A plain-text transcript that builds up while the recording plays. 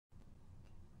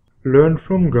Learn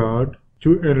from God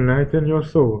to enlighten your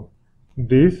soul.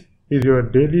 This is your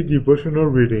daily devotional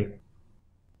reading.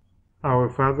 Our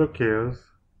Father Cares,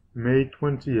 May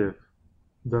 20th.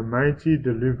 The Mighty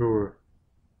Deliverer.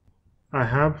 I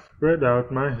have spread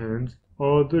out my hands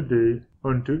all the day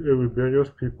unto a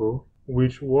rebellious people,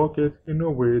 which walketh in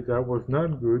a way that was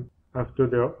not good after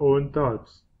their own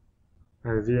thoughts.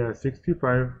 Isaiah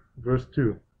 65, verse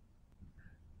 2.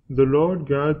 The Lord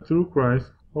God through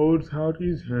Christ holds out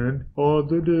his hand all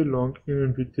the day long in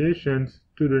invitations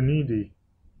to the needy.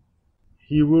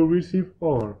 He will receive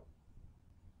all.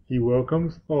 He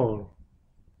welcomes all.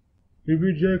 He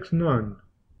rejects none.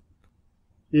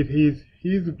 It is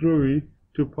his glory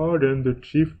to pardon the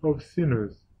chief of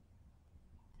sinners.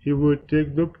 He will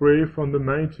take the prey from the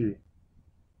mighty.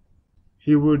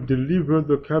 He will deliver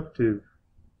the captive.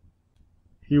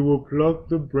 He will pluck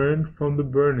the brand from the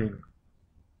burning.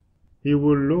 He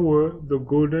will lower the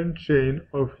golden chain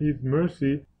of his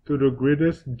mercy to the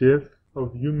greatest depth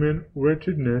of human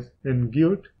wretchedness and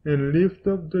guilt, and lift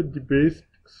up the debased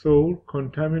soul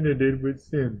contaminated with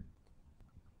sin.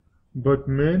 But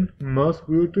man must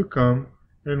will to come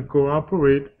and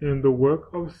cooperate in the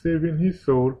work of saving his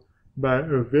soul by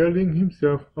availing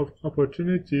himself of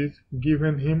opportunities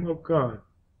given him of God.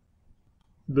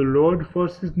 The Lord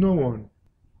forces no one.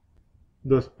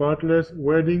 The spotless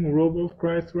wedding robe of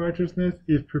Christ's righteousness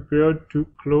is prepared to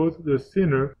clothe the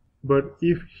sinner, but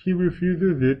if he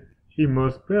refuses it, he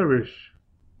must perish.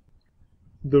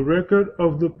 The record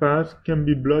of the past can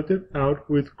be blotted out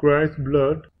with Christ's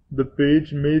blood, the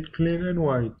page made clean and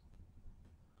white.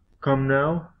 Come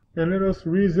now, and let us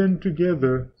reason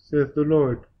together, says the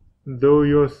Lord. Though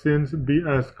your sins be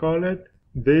as scarlet,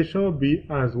 they shall be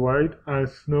as white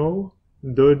as snow.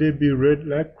 Though they be red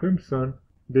like crimson,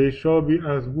 they shall be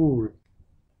as wool.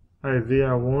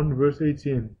 Isaiah 1, verse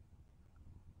 18.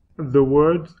 The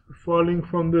words falling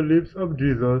from the lips of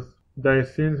Jesus, thy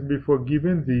sins be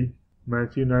forgiven thee,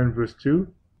 Matthew 9, verse 2,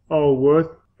 are worth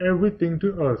everything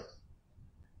to us.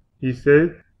 He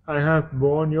said, I have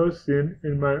borne your sin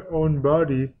in my own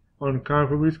body on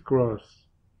Calvary's cross.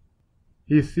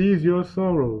 He sees your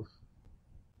sorrows.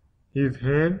 His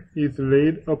hand is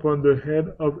laid upon the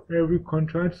head of every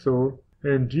contrite soul,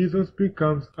 and Jesus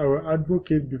becomes our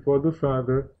advocate before the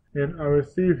Father and our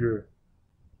Savior.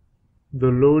 The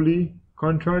lowly,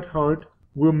 contrite heart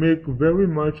will make very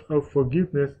much of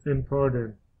forgiveness and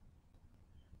pardon.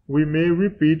 We may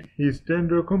repeat his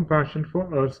tender compassion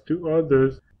for us to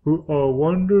others who are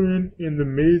wandering in the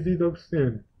mazes of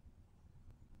sin.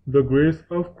 The grace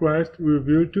of Christ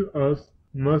revealed to us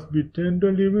must be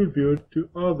tenderly revealed to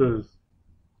others.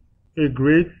 A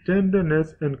great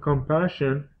tenderness and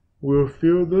compassion will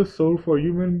fill the soul for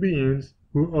human beings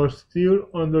who are still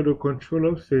under the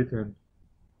control of Satan.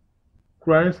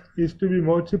 Christ is to be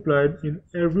multiplied in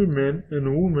every man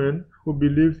and woman who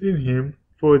believes in him,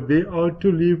 for they are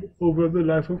to live over the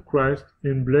life of Christ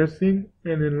in blessing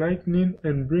and enlightening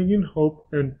and bringing hope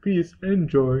and peace and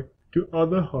joy to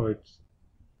other hearts.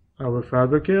 Our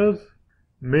Father Cares,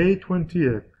 May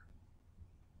 20th.